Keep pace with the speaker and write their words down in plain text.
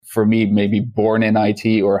for me, maybe born in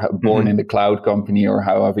IT or born in the cloud company or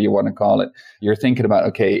however you want to call it. You're thinking about,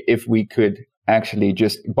 okay, if we could actually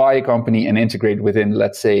just buy a company and integrate within,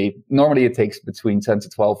 let's say, normally it takes between 10 to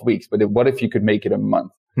 12 weeks, but what if you could make it a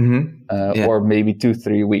month? Or maybe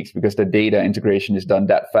 2-3 weeks, because the data integration is done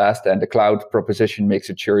that fast and the cloud proposition makes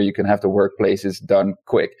it sure you can have the workplaces done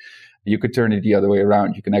quick. You could turn it the other way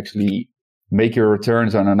around. You can actually make your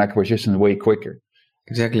returns on an acquisition way quicker.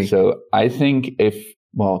 Exactly. So I think if,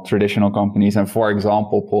 traditional companies and, for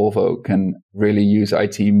example, Polvo can really use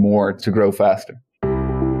IT more to grow faster.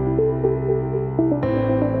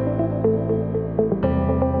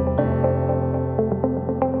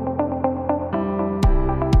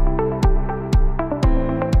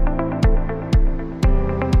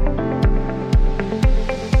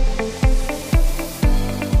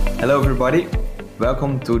 Hello, everybody.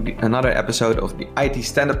 Welcome to another episode of the IT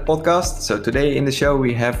Standard Podcast. So today in the show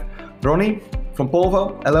we have Ronnie from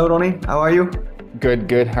Polvo. Hello, Ronnie. How are you?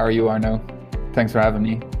 Good. How are you, Arno? Thanks for having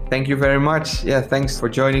me. Thank you very much. Yeah, thanks for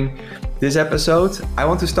joining this episode. I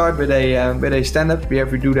want to start with a stand-up.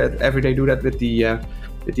 We do that every day. Do that with the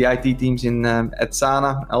IT teams at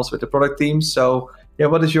Sana, also with the product teams. So yeah,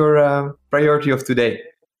 what is your priority of today?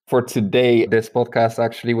 For today, this podcast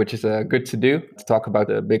actually, which is good to do, to talk about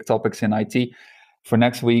the big topics in IT. For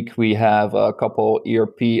next week, we have a couple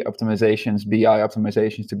ERP optimizations, BI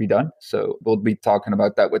optimizations to be done. So we'll be talking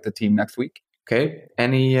about that with the team next week. Okay.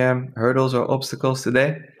 Any hurdles or obstacles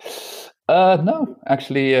today? No,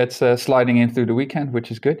 actually, it's sliding in through the weekend,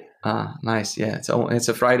 which is good. Nice. Yeah, it's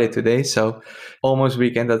a Friday today, so almost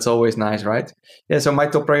weekend. That's always nice, right? Yeah. So my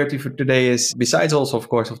top priority for today is, besides also, of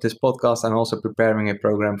course, of this podcast, I'm also preparing a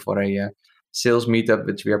program for a sales meetup,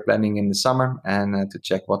 which we are planning in the summer, and to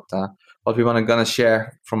check what we gonna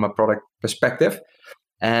share from a product perspective.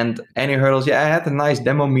 And any hurdles? Yeah, I had a nice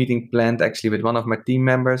demo meeting planned actually with one of my team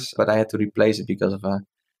members, but I had to replace it because of a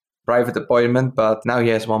private appointment. But now he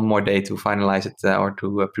has one more day to finalize it or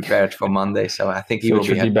to prepare it for Monday. So I think he will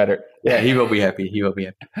be happy. Be better. Yeah, he will be happy.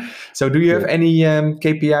 So do you have any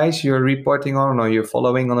KPIs you're reporting on or you're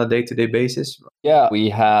following on a day-to-day basis? Yeah, we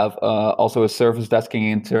have also a service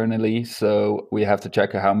desking internally. So we have to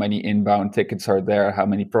check how many inbound tickets are there, how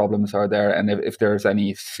many problems are there, and if there's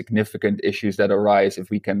any significant issues that arise,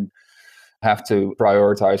 if we can have to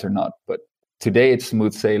prioritize or not. But today it's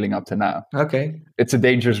smooth sailing up to now. Okay. It's a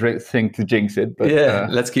dangerous thing to jinx it, but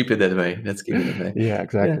let's keep it that way. Yeah,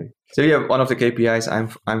 exactly. Yeah. So yeah, one of the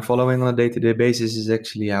KPIs I'm following on a day-to-day basis is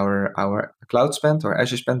actually our cloud spend or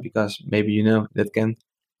Azure spend, because maybe you know that can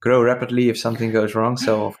grow rapidly if something goes wrong.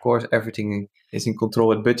 So of course everything is in control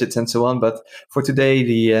with budgets and so on. But for today,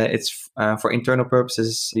 it's for internal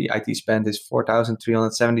purposes, the IT spend is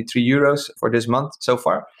 4,373 euros for this month so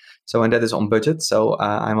far. So, and that is on budget. So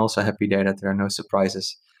I'm also happy there that there are no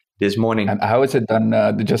surprises this morning. And how is it done?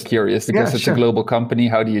 Just curious, because it's a global company.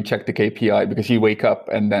 How do you check the KPI? Because you wake up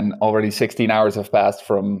and then already 16 hours have passed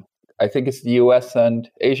from, I think it's the US and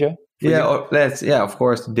Asia. Of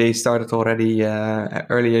course, they started already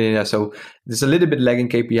earlier. So there's a little bit lagging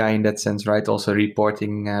KPI in that sense, right? Also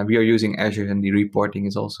reporting, we are using Azure and the reporting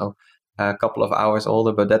is also a couple of hours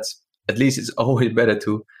older, but that's, at least it's always better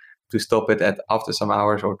to stop it after some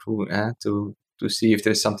hours or to see if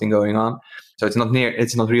there's something going on. So it's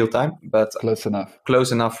not real time, but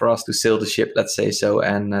close enough for us to sail the ship, let's say so,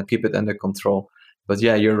 and keep it under control. But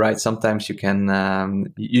yeah, you're right. Sometimes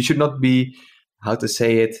you should not be,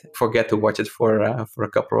 forget to watch it for a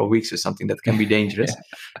couple of weeks or something. That can be dangerous,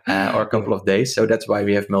 or a couple of days. So that's why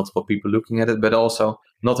we have multiple people looking at it, but also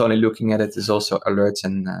not only looking at it, there's also alerts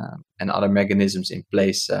and other mechanisms in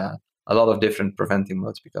place. A lot of different preventing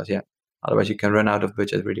modes, because otherwise you can run out of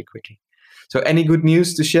budget really quickly. So any good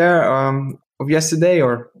news to share of yesterday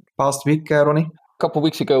or past week, Ronnie? A couple of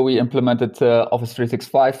weeks ago, we implemented Office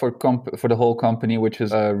 365 for the whole company, which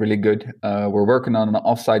is really good. We're working on an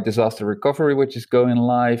offsite disaster recovery, which is going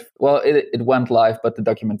live. Well, it went live, but the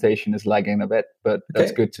documentation is lagging a bit, but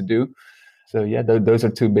that's good to do. So yeah, those are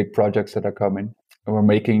two big projects that are coming. And we're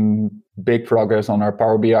making big progress on our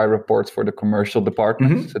Power BI reports for the commercial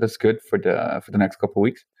department. So that's good for the next couple of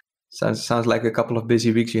weeks. Sounds like a couple of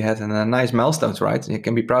busy weeks you had, and nice milestones, right? You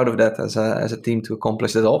can be proud of that as a team to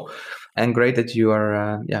accomplish it all. And great that you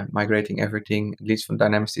are migrating everything, at least from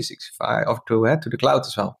Dynamics 365 to the cloud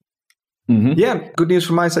as well. Yeah, good news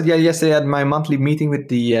from my side. Yeah, yesterday I had my monthly meeting with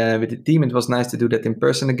the team. It was nice to do that in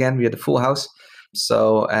person again. We had a full house,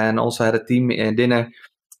 and also had a team dinner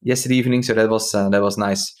yesterday evening. So that was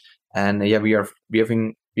nice. And we are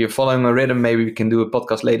following a rhythm. Maybe we can do a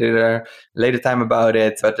podcast later time about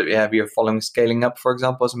it. But we are following scaling up, for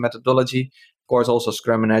example, as a methodology course, also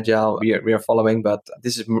Scrum and Agile we are following, but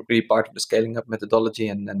this is really part of the scaling up methodology.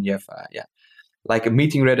 And then you have, like a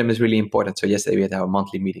meeting rhythm is really important. So yesterday we had our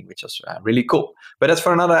monthly meeting, which was really cool. But that's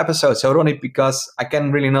for another episode. So Ronnie, because I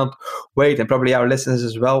can really not wait, and probably our listeners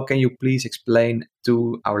as well, can you please explain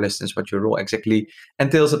to our listeners what your role exactly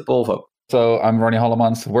entails at Polvo? So I'm Ronnie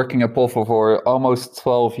Hollemans, working at Polvo for almost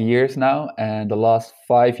 12 years now. And the last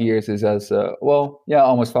 5 years is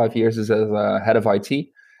almost 5 years is as head of IT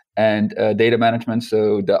and data management.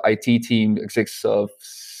 So the IT team consists of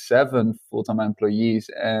 7 full-time employees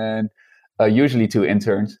and usually 2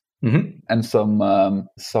 interns. Mm-hmm. And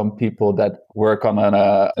some people that work on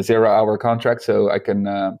a 0-hour contract. So I can,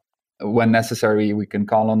 when necessary, we can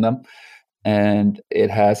call on them. And it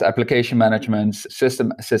has application management,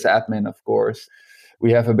 system sysadmin, of course.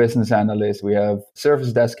 We have a business analyst. We have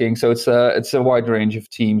service desking. So it's a wide range of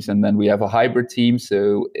teams. And then we have a hybrid team.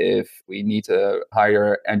 So if we need to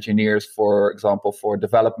hire engineers, for example, for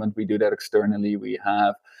development, we do that externally. We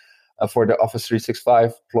have for the Office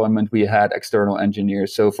 365 deployment, we had external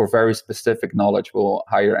engineers. So for very specific knowledge, we'll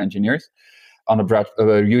hire engineers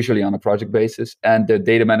usually on a project basis. And the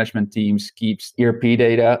data management teams keeps ERP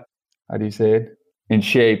data. How do you say it? In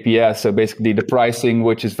shape, yeah. So basically the pricing,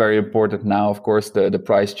 which is very important now, of course, the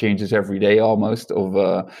price changes every day almost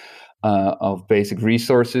of basic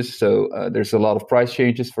resources. So there's a lot of price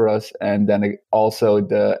changes for us. And then also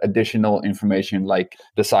the additional information like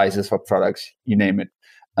the sizes of products, you name it,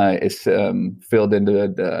 is filled in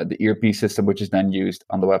the ERP system, which is then used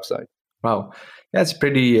on the website. Wow. That's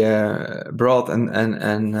pretty broad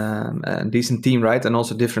and decent team, right? And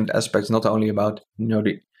also different aspects, not only about,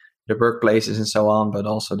 the workplaces and so on, but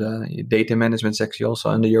also the data management section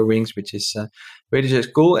also under your wings, which is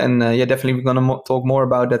cool. And definitely we're going to talk more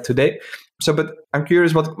about that today. So, but I'm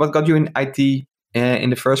curious, what got you in IT in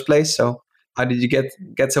the first place? So how did you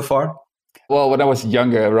get so far? Well, when I was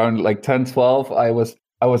younger, around like 10, 12, I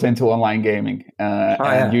was into online gaming.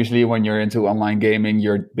 Usually when you're into online gaming,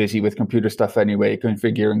 you're busy with computer stuff anyway,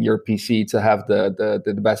 configuring your PC to have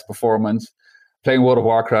the best performance. Playing World of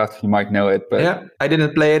Warcraft, you might know it, but yeah, I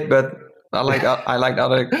didn't play it, but I like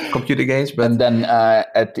other computer games. But and then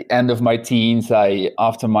at the end of my teens,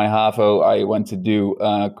 after my HAVO, I went to do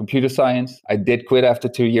computer science. I did quit after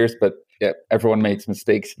 2 years, but yeah, everyone makes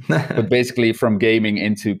mistakes. But basically, from gaming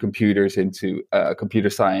into computers into computer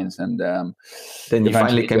science, and then you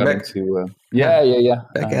finally came back.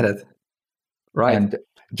 Back at it, right? And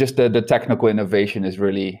just the technical innovation is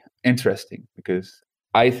really interesting because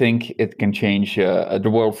I think it can change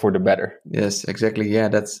the world for the better. Yes, exactly. Yeah,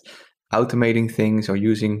 that's automating things or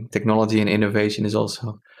using technology and innovation is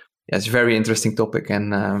also, it's a very interesting topic.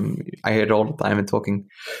 And I hear it all the time in talking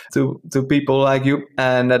to people like you.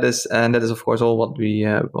 And that is of course all what we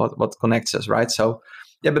what connects us, right? So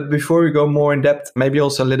yeah, but before we go more in depth, maybe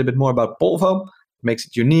also a little bit more about Polvo, what makes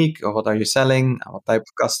it unique, or what are you selling, what type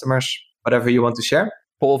of customers, whatever you want to share.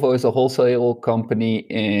 Polvo is a wholesale company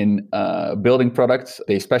in building products.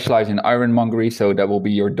 They specialize in ironmongery, so that will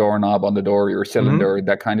be your doorknob on the door, your cylinder,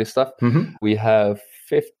 that kind of stuff. Mm-hmm. We have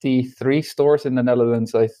 53 stores in the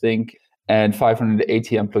Netherlands, I think, and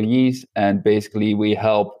 580 employees. And basically, we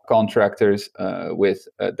help contractors with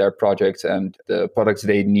their projects and the products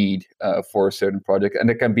they need for a certain project.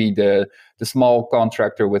 And it can be the small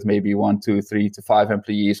contractor with maybe 1, 2, 3 to 5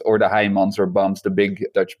 employees, or the Heijmans or BAMs, the big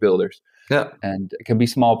Dutch builders. Yeah. And it can be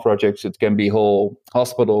small projects, it can be whole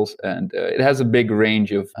hospitals, and it has a big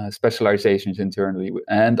range of specializations internally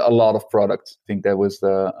and a lot of products. I think that was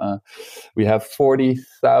we have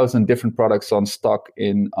 40,000 different products on stock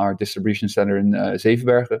in our distribution center in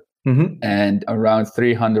Zevenbergen, and around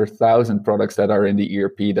 300,000 products that are in the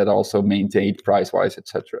ERP that also maintained price-wise,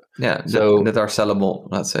 etc. Yeah, so that are sellable,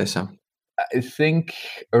 let's say so. I think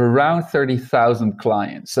around 30,000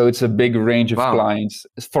 clients. So it's a big range of clients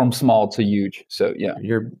from small to huge. So yeah.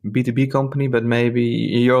 You're a B2B company, but maybe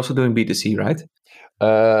you're also doing B2C, right?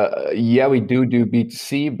 Yeah, we do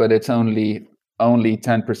B2C, but it's only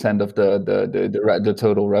 10% of the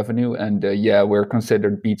total revenue. And we're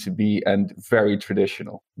considered B2B and very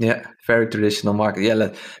traditional. Yeah, very traditional market.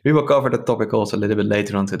 Yeah, we will cover the topic also a little bit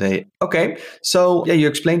later on today. Okay, so yeah, you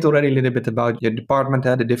explained already a little bit about your department,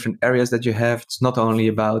 the different areas that you have. It's not only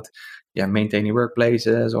about maintaining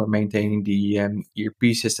workplaces or maintaining the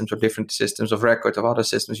ERP systems or different systems of record of other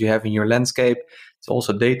systems you have in your landscape. It's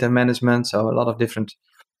also data management, so a lot of different,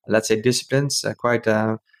 let's say, disciplines.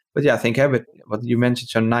 But yeah, I think what you mentioned,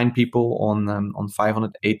 so 9 people on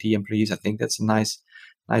 580 employees. I think that's a nice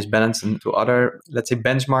balance and to other, let's say,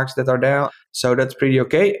 benchmarks that are there. So that's pretty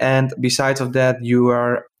okay. And besides of that, you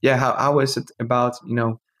are how is it about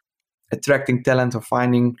attracting talent or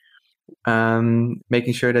finding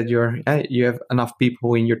making sure that you have enough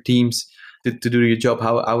people in your teams to do your job.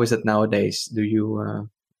 How is it nowadays? Do you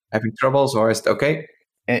having troubles, or is it okay?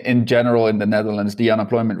 In general, in the Netherlands, the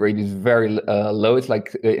unemployment rate is very low. It's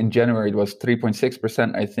like in January, it was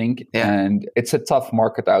 3.6%, I think. Yeah. And it's a tough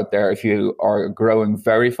market out there if you are growing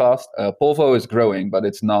very fast. Polvo is growing, but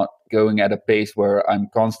it's not going at a pace where I'm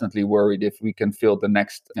constantly worried if we can fill the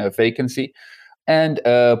next vacancy. And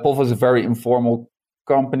Polvo is a very informal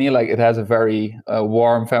company. Like, it has a very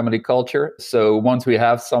warm family culture. So once we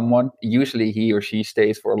have someone, usually he or she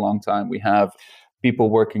stays for a long time. We have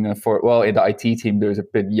people working in the IT team, there's a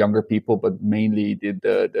bit younger people, but mainly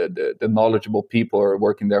the knowledgeable people are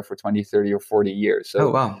working there for 20, 30 or 40 years. So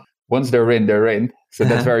oh, wow. Once they're in, they're in. So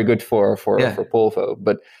that's very good for Polvo.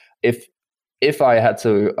 But if I had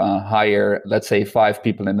to hire, let's say, 5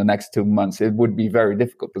 people in the next 2 months, it would be very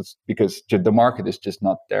difficult because the market is just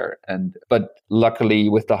not there. But luckily,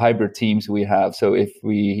 with the hybrid teams we have, so if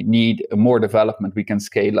we need more development, we can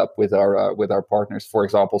scale up with our partners. For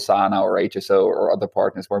example, Sana or HSO or other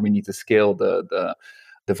partners where we need to scale the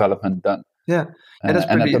development done. Yeah, that's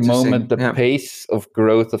and pretty at the moment, the pace of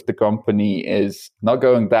growth of the company is not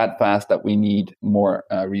going that fast that we need more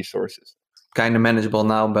resources. Kind of manageable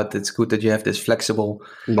now, but it's good that you have this flexible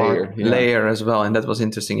layer as well. And that was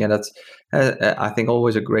interesting. Yeah, that's I think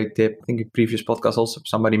always a great tip. I think in previous podcasts also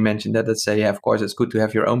somebody mentioned that say, yeah, of course it's good to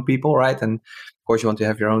have your own people, right? And of course you want to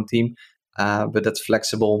have your own team, but that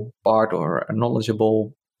flexible part or a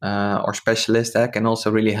knowledgeable or specialist can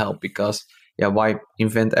also really help, because why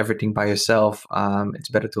invent everything by yourself? It's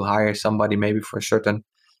better to hire somebody maybe for a certain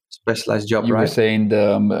specialized job. You right? were saying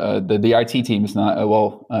the IT team is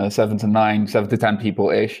not 7 to 10 people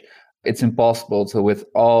ish. It's impossible to, with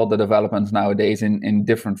all the developments nowadays in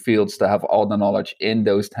different fields, to have all the knowledge in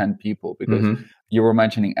those 10 people, because you were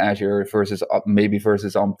mentioning Azure versus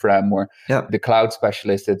on-prem, or the cloud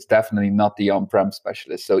specialist, it's definitely not the on-prem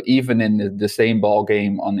specialist. So even in the same ball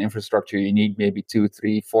game on infrastructure, you need maybe 2,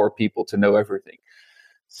 3, 4 people to know everything.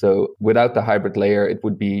 So without the hybrid layer,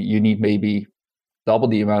 you need maybe double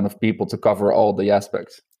the amount of people to cover all the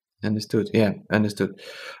aspects. Understood. Yeah, understood.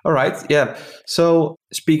 All right. Yeah. So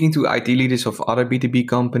speaking to IT leaders of other B2B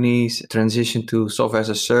companies, transition to software as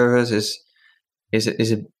a service is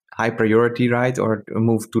a high priority, right? Or a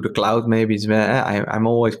move to the cloud, maybe. I'm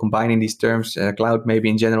always combining these terms. Cloud maybe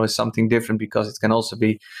in general is something different, because it can also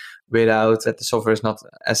be without that the software is not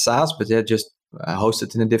as SaaS, but just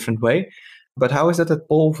hosted in a different way. But how is that at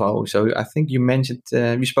Polvo? So I think you mentioned,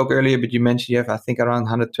 we spoke earlier, but you mentioned you have, I think, around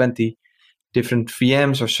 120 different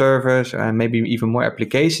VMs or servers, and maybe even more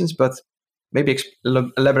applications. But maybe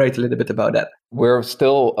elaborate a little bit about that. We're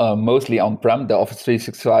still mostly on-prem. The Office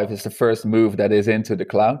 365 is the first move that is into the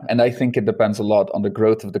cloud. And I think it depends a lot on the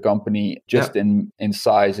growth of the company, just in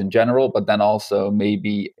size in general, but then also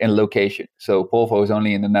maybe in location. So Polvo is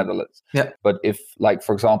only in the Netherlands. Yeah. But if, like,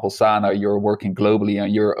 for example, Sana, you're working globally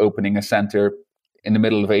and you're opening a center in the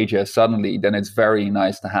middle of Asia suddenly, then it's very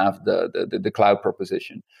nice to have the cloud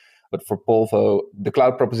proposition. But for Polvo, the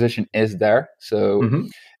cloud proposition is there. So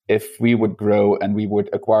if we would grow and we would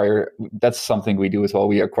acquire, that's something we do as well.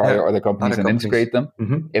 We acquire other companies and integrate them.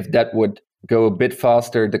 If that would go a bit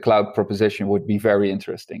faster, the cloud proposition would be very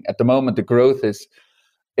interesting. At the moment, the growth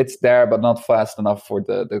it's there, but not fast enough for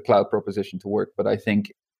the cloud proposition to work. But I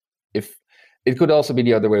think if it could also be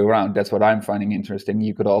the other way around. That's what I'm finding interesting.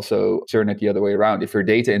 You could also turn it the other way around. If your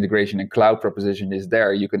data integration and cloud proposition is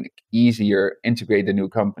there, you can easier integrate the new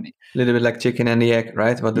company. A little bit like chicken and the egg,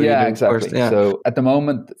 right? What do you do exactly. first? Yeah. So at the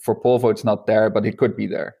moment for Polvo, it's not there, but it could be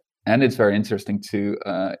there. And it's very interesting to,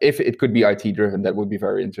 if it could be IT driven, that would be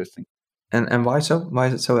very interesting. And why so? Why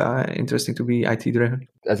is it so interesting to be IT driven?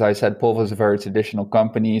 As I said, Polvo is a very traditional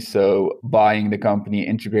company. So buying the company,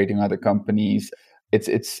 integrating other companies,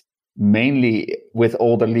 it's mainly with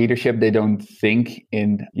older leadership. They don't think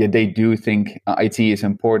they do think IT is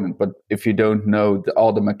important, but if you don't know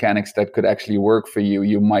all the mechanics that could actually work for you,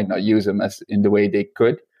 you might not use them as in the way they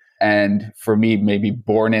could. And for me, maybe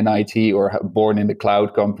born in IT or born in the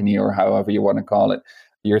cloud company or however you want to call it,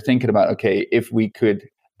 you're thinking about, okay, if we could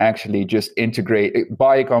actually just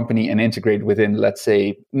buy a company and integrate within, let's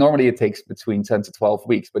say, normally it takes between 10 to 12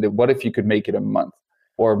 weeks, but what if you could make it a month?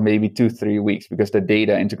 Or maybe 2-3 weeks, because the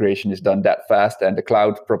data integration is done that fast and the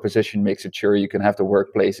cloud proposition makes it sure you can have the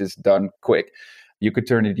workplaces done quick. You could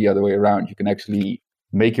turn it the other way around. You can actually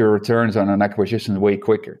make your returns on an acquisition way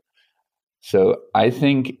quicker. So I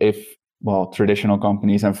think traditional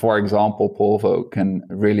companies, and for example, Polvo, can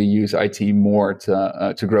really use IT more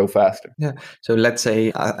to grow faster. Yeah. So let's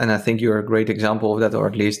say, and I think you're a great example of that, or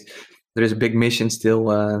at least there is a big mission still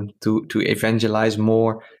to evangelize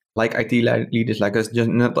more like IT leaders like us, just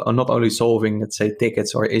not only solving, let's say,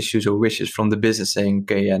 tickets or issues or wishes from the business saying,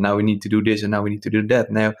 okay, yeah, now we need to do this and now we need to do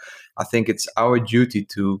that. Now, I think it's our duty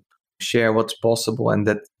to share what's possible, and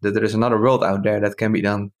that there is another world out there that can be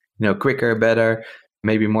done, quicker, better,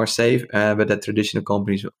 maybe more safe, but that traditional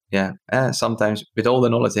companies, sometimes with all the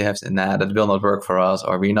knowledge they have, say, nah, that will not work for us,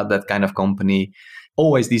 or we're not that kind of company.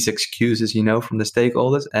 Always these excuses, from the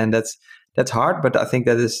stakeholders, and that's hard. But I think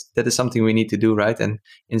that is something we need to do, right? And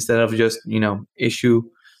instead of just issue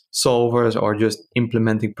solvers or just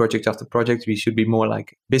implementing project after project, we should be more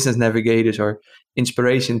like business navigators or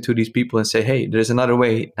inspiration to these people and say, hey, there's another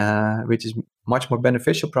way, which is much more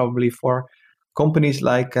beneficial probably for companies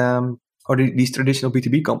like these traditional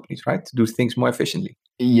B2B companies, right? To do things more efficiently.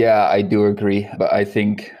 Yeah, I do agree. But I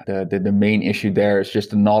think the main issue there is just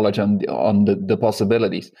the knowledge on the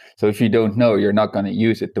possibilities. So if you don't know, you're not going to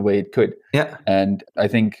use it the way it could. Yeah. And I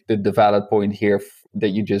think the valid point here that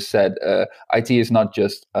you just said, IT is not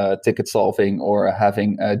just ticket solving or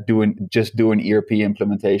having do an ERP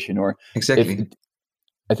implementation or exactly.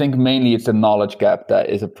 I think mainly it's a knowledge gap that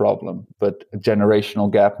is a problem, but a generational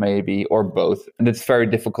gap maybe, or both. And it's very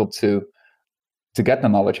difficult to get the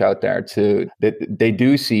knowledge out there. They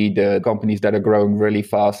do see the companies that are growing really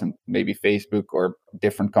fast, and maybe Facebook or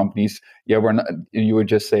different companies. Yeah, we're not. You were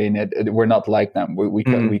just saying it. We're not like them. We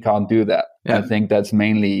can't do that. Yeah. I think that's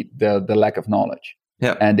mainly the lack of knowledge.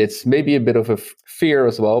 Yeah, and it's maybe a bit of a fear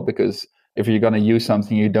as well, because if you're going to use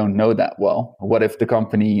something you don't know that well, what if the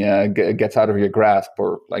company gets out of your grasp?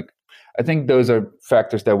 Or I think those are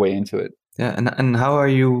factors that weigh into it. Yeah, and how are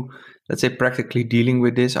you, let's say, practically dealing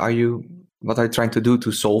with this? What are you trying to do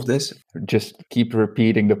to solve this? Just keep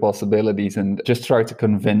repeating the possibilities and just try to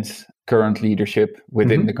convince current leadership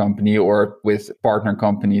within the company or with partner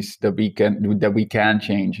companies that we can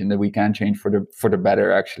change, and that we can change for the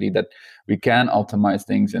better, actually, that we can optimize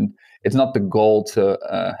things. And it's not the goal to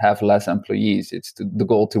have less employees. It's the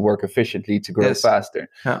goal to work efficiently, to grow faster.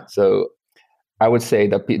 Yeah. So I would say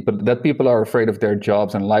that people are afraid of their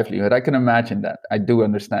jobs and livelihood. I can imagine that. I do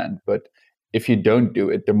understand. But if you don't do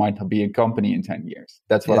it, there might not be a company in 10 years.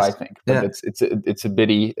 That's what I think. But it's a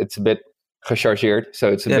bit gechargeerd.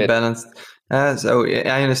 So it's a bit balanced. So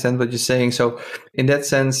I understand what you're saying. So in that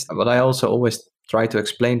sense, what I also always try to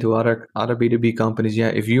explain to other B2B companies,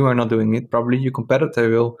 if you are not doing it, probably your competitor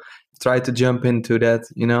will try to jump into that,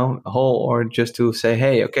 hole, or just to say,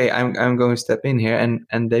 hey, okay, I'm going to step in here,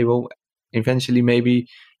 and they will eventually maybe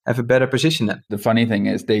have a better position then. The funny thing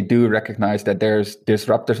is they do recognize that there's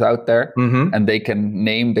disruptors out there, and they can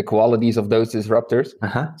name the qualities of those disruptors.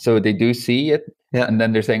 So they do see it, and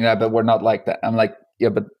then they're saying, but we're not like that. I'm like, yeah,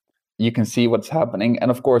 but you can see what's happening. And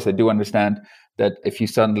of course, I do understand that if you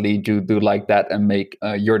suddenly do like that and make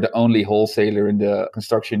you're the only wholesaler in the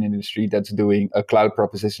construction industry that's doing cloud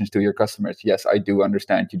propositions to your customers. Yes, I do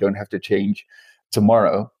understand. You don't have to change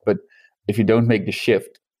tomorrow. But if you don't make the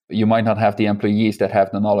shift, you might not have the employees that have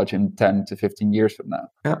the knowledge in 10 to 15 years from now.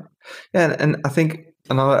 Yeah, and I think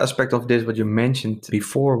another aspect of this, what you mentioned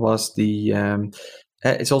before, was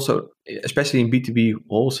it's also, especially in B2B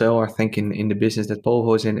wholesale, I think in the business that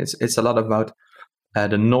Polvo is in, it's a lot about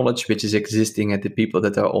the knowledge which is existing at the people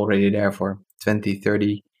that are already there for 20,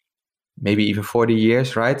 30, maybe even 40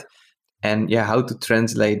 years, right? And how to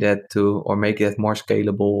translate that to, or make it more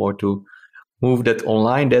scalable, or to move that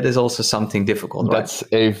online, that is also something difficult, right? That's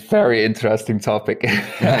a very interesting topic.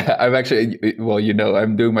 I'm actually,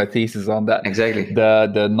 I'm doing my thesis on that. Exactly.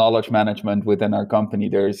 The knowledge management within our company,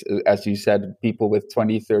 there's, as you said, people with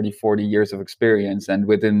 20, 30, 40 years of experience. And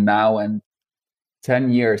within now and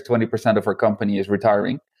 10 years, 20% of our company is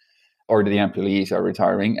retiring, or the employees are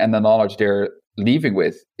retiring. And the knowledge they're leaving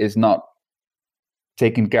with is not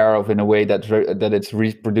taken care of in a way that it's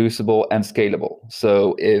reproducible and scalable.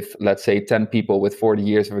 So if, let's say, 10 people with 40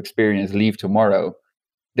 years of experience leave tomorrow,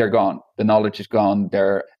 they're gone. The knowledge is gone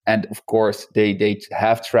there. And of course, they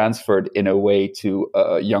have transferred in a way to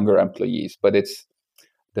younger employees. But it's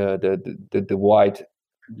the wide,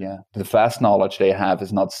 the vast knowledge they have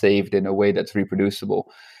is not saved in a way that's reproducible.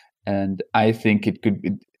 And I think it could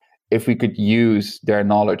be, if we could use their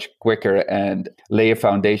knowledge quicker and lay a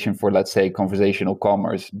foundation for, let's say, conversational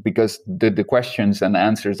commerce, because the questions and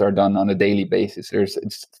answers are done on a daily basis.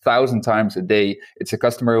 It's 1,000 times a day. It's a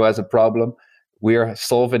customer who has a problem. We're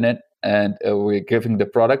solving it, and we're giving the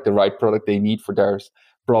right product they need for their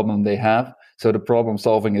problem they have. So the problem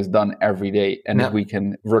solving is done every day. And if we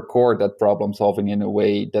can record that problem solving in a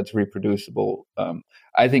way that's reproducible,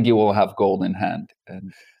 I think you will have gold in hand.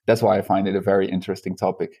 And that's why I find it a very interesting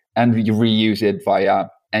topic. And you reuse it via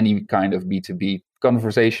any kind of B2B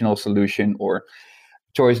conversational solution, or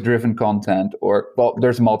choice-driven content, or, well,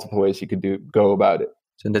 there's multiple ways you could go about it.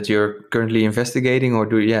 So that you're currently investigating,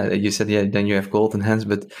 or you said, then you have golden hands,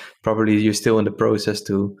 but probably you're still in the process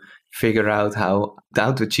to figure out how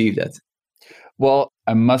to achieve that. Well,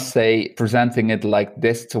 I must say, presenting it like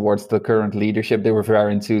this towards the current leadership, they were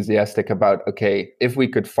very enthusiastic about, okay, if we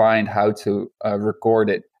could find how to record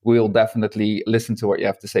it, we'll definitely listen to what you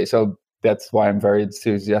have to say. So that's why I'm very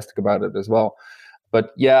enthusiastic about it as well.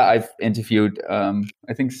 But yeah, I've interviewed,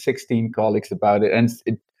 I think, 16 colleagues about it, and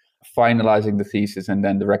finalizing the thesis, and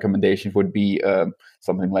then the recommendation would be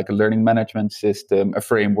something like a learning management system, a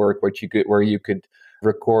framework where you could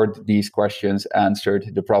record these questions, answered,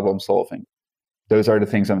 the problem solving. Those are the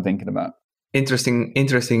things I'm thinking about. Interesting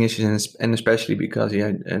issues, and especially because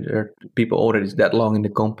there are people already that long in the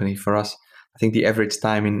company. For us, I think the average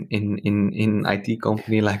time in IT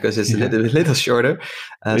company like us is a little shorter.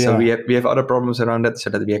 So we have other problems around that, so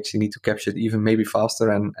that we actually need to capture it even maybe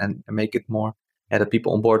faster and make it more that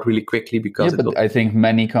people on board really quickly. Because I think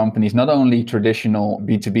many companies, not only traditional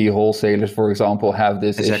B2B wholesalers, for example, have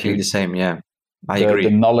this exactly issue. the same. Yeah. I agree. The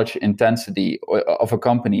knowledge intensity of a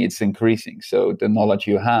company, it's increasing. So the knowledge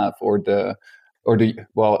you have, or the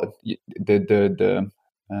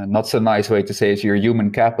not so nice way to say is your human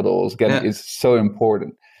capital is so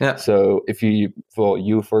important. Yeah. So if you,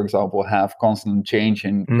 for example, have constant change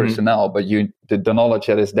in personnel, but the knowledge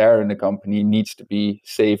that is there in the company needs to be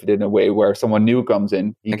saved in a way where someone new comes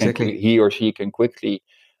in, he or she can quickly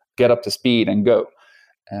get up to speed and go.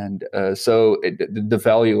 And so the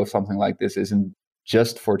value of something like this isn't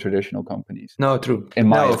just for traditional companies. No, true.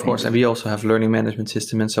 Of course. And we also have learning management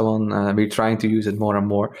system and so on. We're trying to use it more and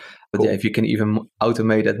more. But cool. If you can even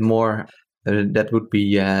automate it more, that would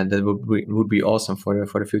be awesome for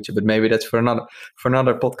the future. But maybe that's for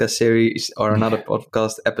another podcast series or another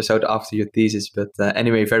podcast episode after your thesis. But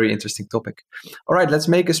anyway, very interesting topic. All right, let's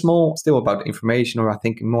make a small still about information, or I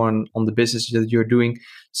think more on the business that you're doing.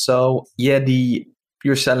 So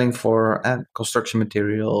you're selling for construction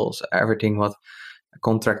materials, everything what a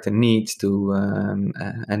contractor needs to,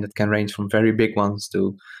 and it can range from very big ones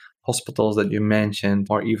to hospitals that you mentioned,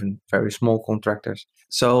 or even very small contractors.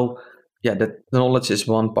 So the knowledge is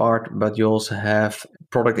one part, but you also have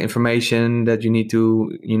product information that you need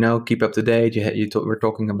to, keep up to date. We're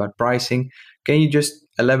talking about pricing. Can you just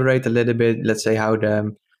elaborate a little bit? Let's say how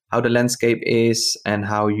the landscape is and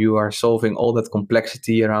how you are solving all that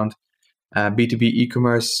complexity around B2B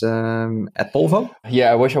e-commerce at Polvo?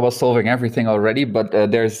 Yeah, I wish I was solving everything already, but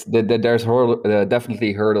there's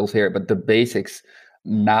definitely hurdles here. But the basics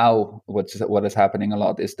now, what is happening a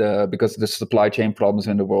lot is because of the supply chain problems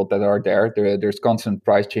in the world that are there's constant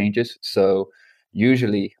price changes. So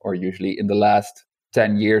usually in the last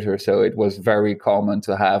 10 years or so, it was very common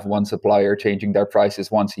to have one supplier changing their prices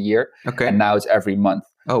once a year. Okay. And now it's every month.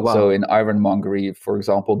 Oh, wow. So in ironmongery, for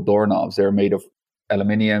example, doorknobs, they're made of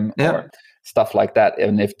aluminium or stuff like that.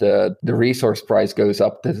 And if the resource price goes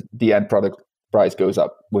up, the end product price goes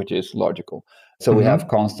up, which is logical. So we have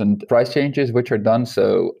constant price changes, which are done.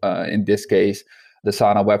 So in this case, the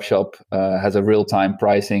Sana web shop has a real-time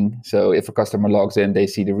pricing. So if a customer logs in, they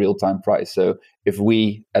see the real-time price. So if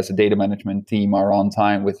we, as a data management team, are on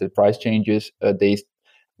time with the price changes,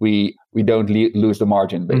 we don't lose the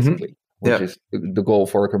margin, basically, which is the goal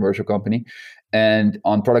for a commercial company. And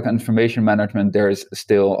on product information management, there is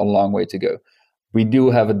still a long way to go. We do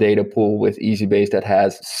have a data pool with EasyBase that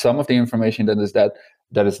has some of the information that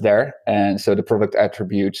is there. And so the product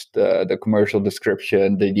attributes, the commercial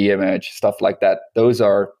description, the image, stuff like that, those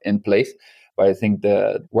are in place. But I think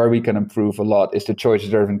where we can improve a lot is the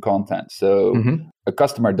choice-driven content. So a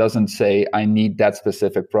customer doesn't say, I need that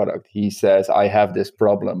specific product. He says, I have this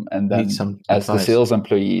problem. And then as the sales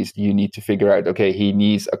employees, you need to figure out, okay, he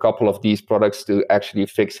needs a couple of these products to actually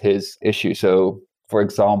fix his issue. So for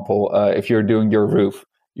example, if you're doing your roof,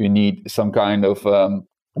 you need some kind of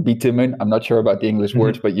bitumen. I'm not sure about the English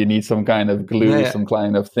words, but you need some kind of glue, some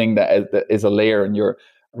kind of thing that is a layer in your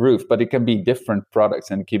roof. But it can be different products,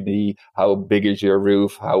 and it can be how big is your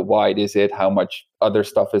roof, how wide is it, how much other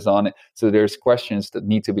stuff is on it. So there's questions that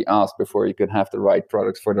need to be asked before you can have the right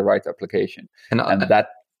products for the right application. And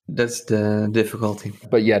that's the difficulty.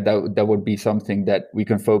 But yeah, that would be something that we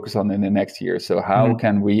can focus on in the next year. So how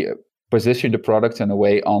can we position the products in a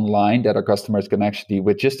way online that our customers can actually,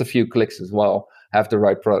 with just a few clicks as well, have the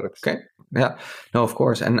right products? Okay. Yeah. No, of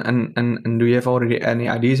course. And do you have already any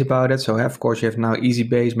ideas about it? So of course you have now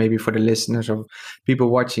EasyBase, maybe for the listeners or people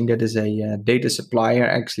watching, that is a data supplier,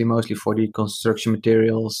 actually mostly for the construction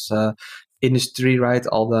materials industry, right?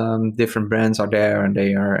 All the different brands are there, and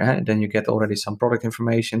they are then you get already some product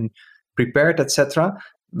information prepared, etc.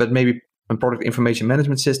 But maybe a product information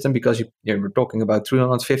management system, because you're talking about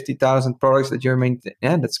 350,000 products that you're maintaining.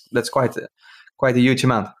 Yeah, that's quite a huge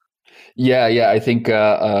amount. Yeah. I think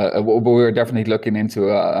we're definitely looking into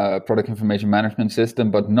a product information management system,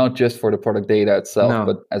 but not just for the product data itself,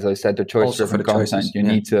 but as I said, the choice-driven content. You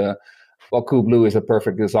need to. Well, Coolblue is a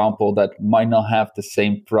perfect example that might not have the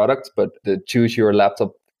same product, but the choose your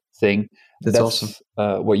laptop thing, that's awesome.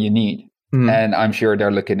 What you need. Mm-hmm. And I'm sure they're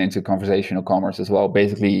looking into conversational commerce as well.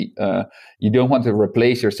 Basically, you don't want to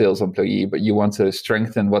replace your sales employee, but you want to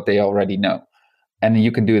strengthen what they already know. And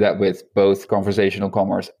you can do that with both conversational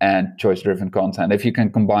commerce and choice-driven content. If you can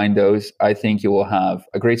combine those, I think you will have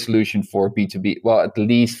a great solution for B2B. Well, at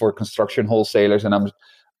least for construction wholesalers. And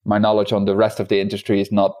my knowledge on the rest of the industry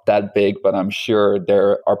is not that big, but I'm sure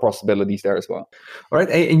there are possibilities there as well. All right.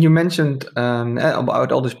 And you mentioned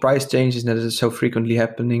about all these price changes that is so frequently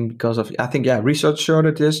happening because of, I think, resource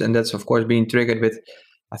shortages. And that's, of course, being triggered with,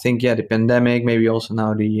 I think, the pandemic, maybe also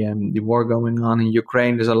now the war going on in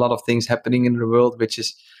Ukraine. There's a lot of things happening in the world, which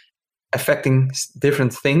is affecting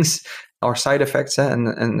different things or side effects,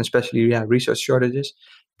 and especially, resource shortages,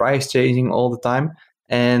 price changing all the time.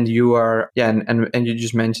 And you are, and you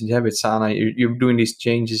just mentioned, with Sana, you're doing these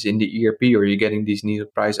changes in the ERP, or you're getting these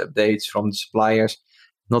needed price updates from the suppliers,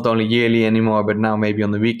 not only yearly anymore, but now maybe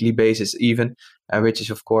on a weekly basis even, which is,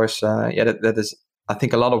 of course, that is, I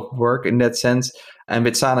think, a lot of work in that sense. And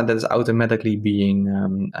with Sana, that is automatically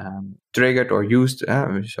being triggered or used.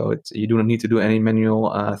 So you do not need to do any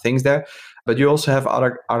manual things there. But you also have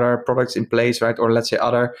other products in place, right? Or let's say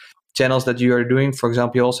other channels that you are doing. For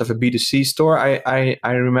example, you also have a B2C store, I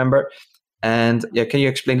remember. And can you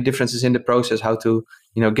explain the differences in the process, how to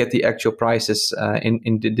get the actual prices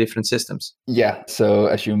in the different systems? Yeah. So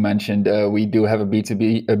as you mentioned, we do have a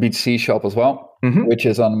B2C shop as well, mm-hmm. which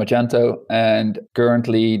is on Magento. And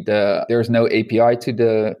currently there's no API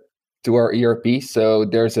to our ERP. So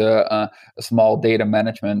there's a small data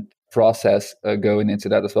management process going into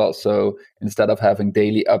that as well. So instead of having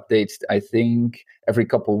daily updates, I think every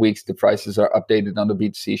couple of weeks the prices are updated on the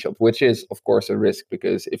B2C shop, which is of course a risk,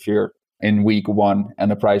 because if you're in week 1 and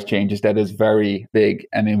the price changes, that is very big,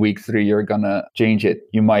 and in week 3 you're gonna change it,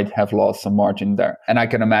 you might have lost some margin there. And I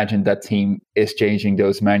can imagine that team is changing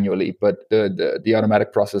those manually, but the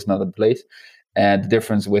automatic process is not in place. And the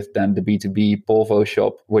difference with then the B2B Polvo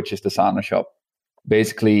shop, which is the Sana shop,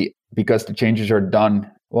 basically because the changes are done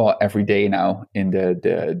every day now in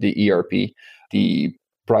the ERP, the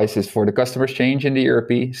prices for the customers change in the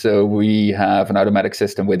ERP. So we have an automatic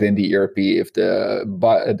system within the ERP. If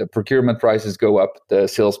the procurement prices go up, the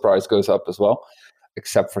sales price goes up as well,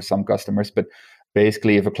 except for some customers. But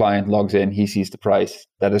basically, if a client logs in, he sees the price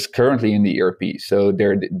that is currently in the ERP. So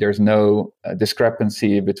there's no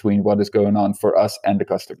discrepancy between what is going on for us and the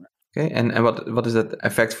customer. Okay, and what does that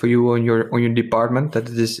affect for you on your department, that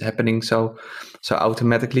it is happening so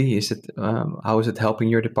automatically? Is it how is it helping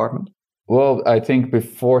your department? Well, I think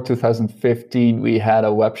before 2015 we had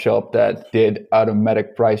a web shop that did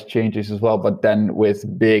automatic price changes as well, but then with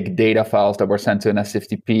big data files that were sent to an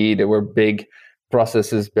SFTP, there were big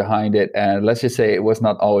processes behind it, and let's just say it was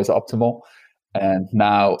not always optimal. And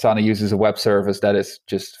now Sana uses a web service that is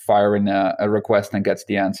just firing a request and gets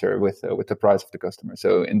the answer with the price of the customer.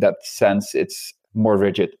 So in that sense, it's more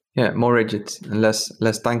rigid. Yeah, more rigid, less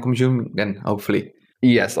time consuming then, hopefully.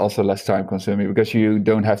 Yes, also less time consuming, because you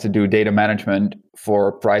don't have to do data management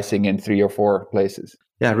for pricing in 3 or 4 places.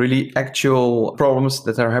 Yeah, really actual problems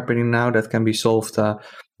that are happening now that can be solved.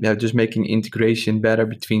 Just making integration better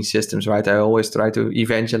between systems, right? I always try to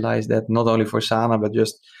evangelize that, not only for Sana, but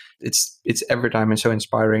just it's every time so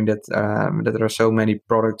inspiring that there are so many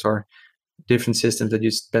products or different systems that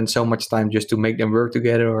you spend so much time just to make them work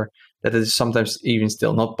together, or that it is sometimes even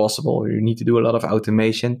still not possible. You need to do a lot of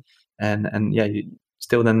automation, and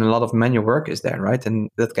still then a lot of manual work is there, right? And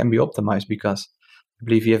that can be optimized because I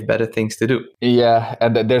believe you have better things to do. Yeah,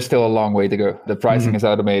 and there's still a long way to go. The pricing is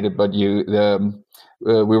automated, but we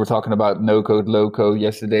were talking about no code, low code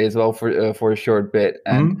yesterday as well for a short bit,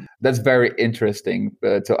 and that's very interesting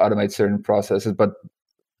to automate certain processes. But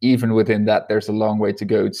even within that, there's a long way to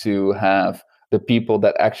go to have the people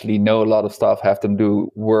that actually know a lot of stuff have them do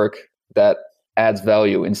work that adds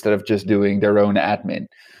value instead of just doing their own admin.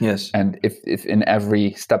 Yes. And if in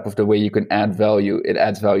every step of the way you can add value, it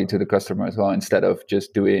adds value to the customer as well, instead of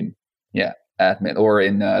just doing admin, or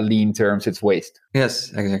in lean terms, it's waste.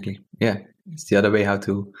 Yes, exactly. Yeah, it's the other way how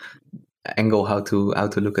to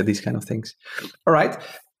look at these kind of things. All right.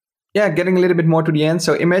 Yeah, getting a little bit more to the end.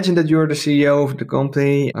 So imagine that you're the CEO of the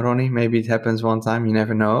company, Ronnie. Maybe it happens one time. You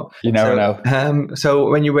never know. You never know. So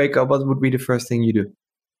when you wake up, what would be the first thing you do?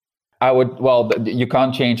 You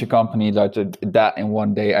can't change a company that in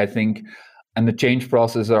one day, I think. And the change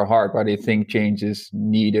processes are hard, but I think change is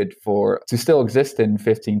needed to still exist in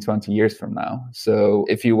 15, 20 years from now. So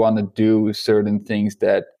if you want to do certain things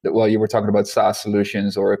you were talking about SaaS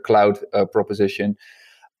solutions or a cloud proposition.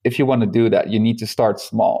 If you want to do that, you need to start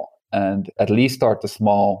small and at least start the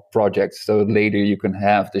small projects. So later you can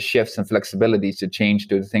have the shifts and flexibilities to change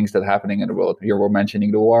to the things that are happening in the world. You were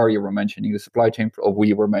mentioning the war, you were mentioning the supply chain, or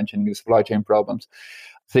we were mentioning the supply chain problems.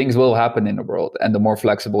 Things will happen in the world. And the more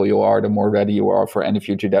flexible you are, the more ready you are for any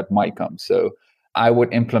future that might come. So I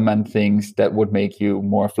would implement things that would make you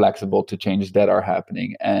more flexible to changes that are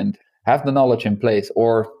happening and have the knowledge in place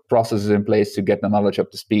or processes in place to get the knowledge up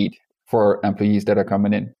to speed for employees that are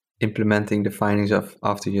coming in. Implementing the findings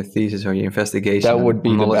after your thesis or your investigation. That would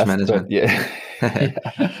be the best management. Yeah.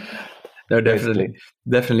 No,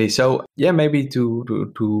 definitely. So yeah, maybe to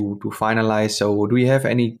finalize. So do we have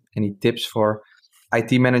any tips for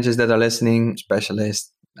IT managers that are listening,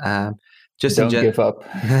 specialists? Don't give up.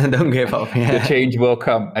 Don't give up. Yeah. The change will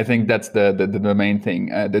come. I think that's the main thing.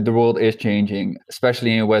 The world is changing,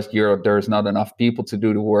 especially in West Europe. There's not enough people to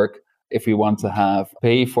do the work. If we want to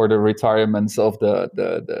pay for the retirements of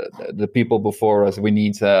the people before us, we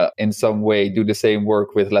need to in some way do the same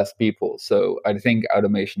work with less people. So I think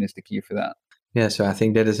automation is the key for that. Yeah, so I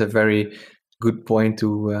think that is a very good point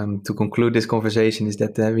to conclude this conversation, is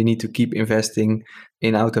that we need to keep investing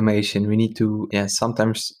in automation. We need to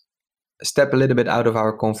sometimes step a little bit out of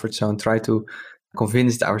our comfort zone, try to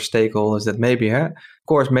convince our stakeholders that maybe, of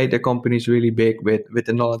course, made their companies really big with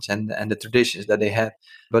the knowledge and the traditions that they had.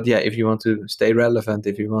 But yeah, if you want to stay relevant,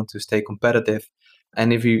 if you want to stay competitive,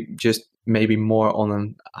 and if you just maybe more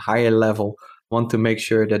on a higher level want to make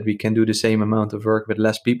sure that we can do the same amount of work with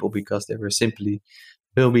less people because there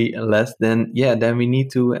will be less, then we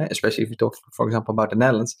need to, especially if you talk, for example, about the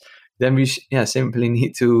Netherlands, then we simply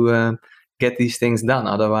need to get these things done.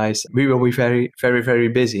 Otherwise, we will be very, very, very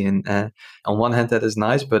busy. And on one hand, that is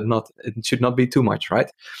nice, but it should not be too much, right?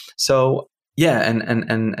 So and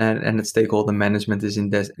the stakeholder management is in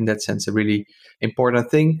that sense a really important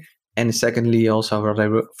thing. And secondly, also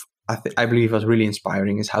what I believe was really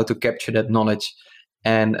inspiring is how to capture that knowledge.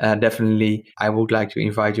 And definitely, I would like to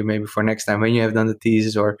invite you maybe for next time when you have done the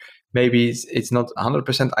thesis, or maybe it's not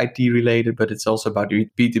 100% IT related, but it's also about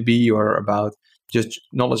B2B or about just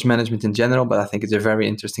knowledge management in general. But I think it's a very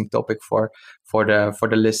interesting topic for the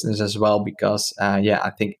listeners as well, because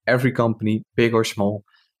I think every company, big or small,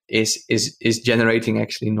 is generating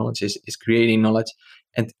actually knowledge, is creating knowledge.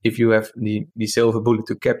 And if you have the silver bullet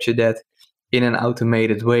to capture that in an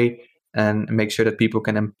automated way and make sure that people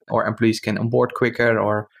or employees can onboard quicker,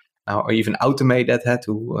 or even automate that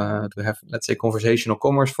to have, let's say, conversational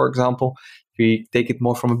commerce, for example, if we take it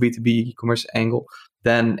more from a B2B e-commerce angle,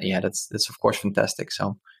 then that's of course fantastic.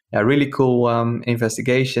 So really cool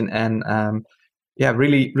investigation, and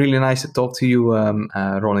really, really nice to talk to you,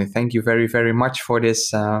 Ronnie. Thank you very, very much for this.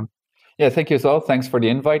 Thank you as well. Thanks for the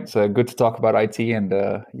invite. It's good to talk about IT, and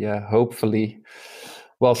hopefully,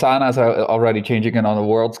 Sana's already changing it on a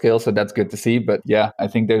world scale, so that's good to see. But I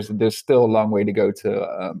think there's still a long way to go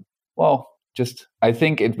to. I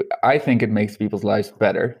think it makes people's lives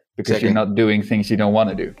better because you're not doing things you don't want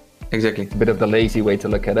to do. Exactly. A bit of the lazy way to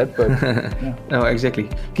look at it, but No, exactly.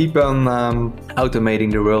 Keep on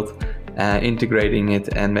automating the world, integrating it,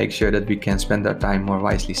 and make sure that we can spend our time more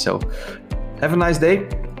wisely. So have a nice day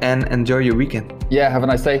and enjoy your weekend. Yeah, have a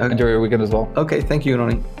nice day. Okay. Enjoy your weekend as well. Okay, thank you,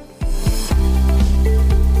 Ronnie.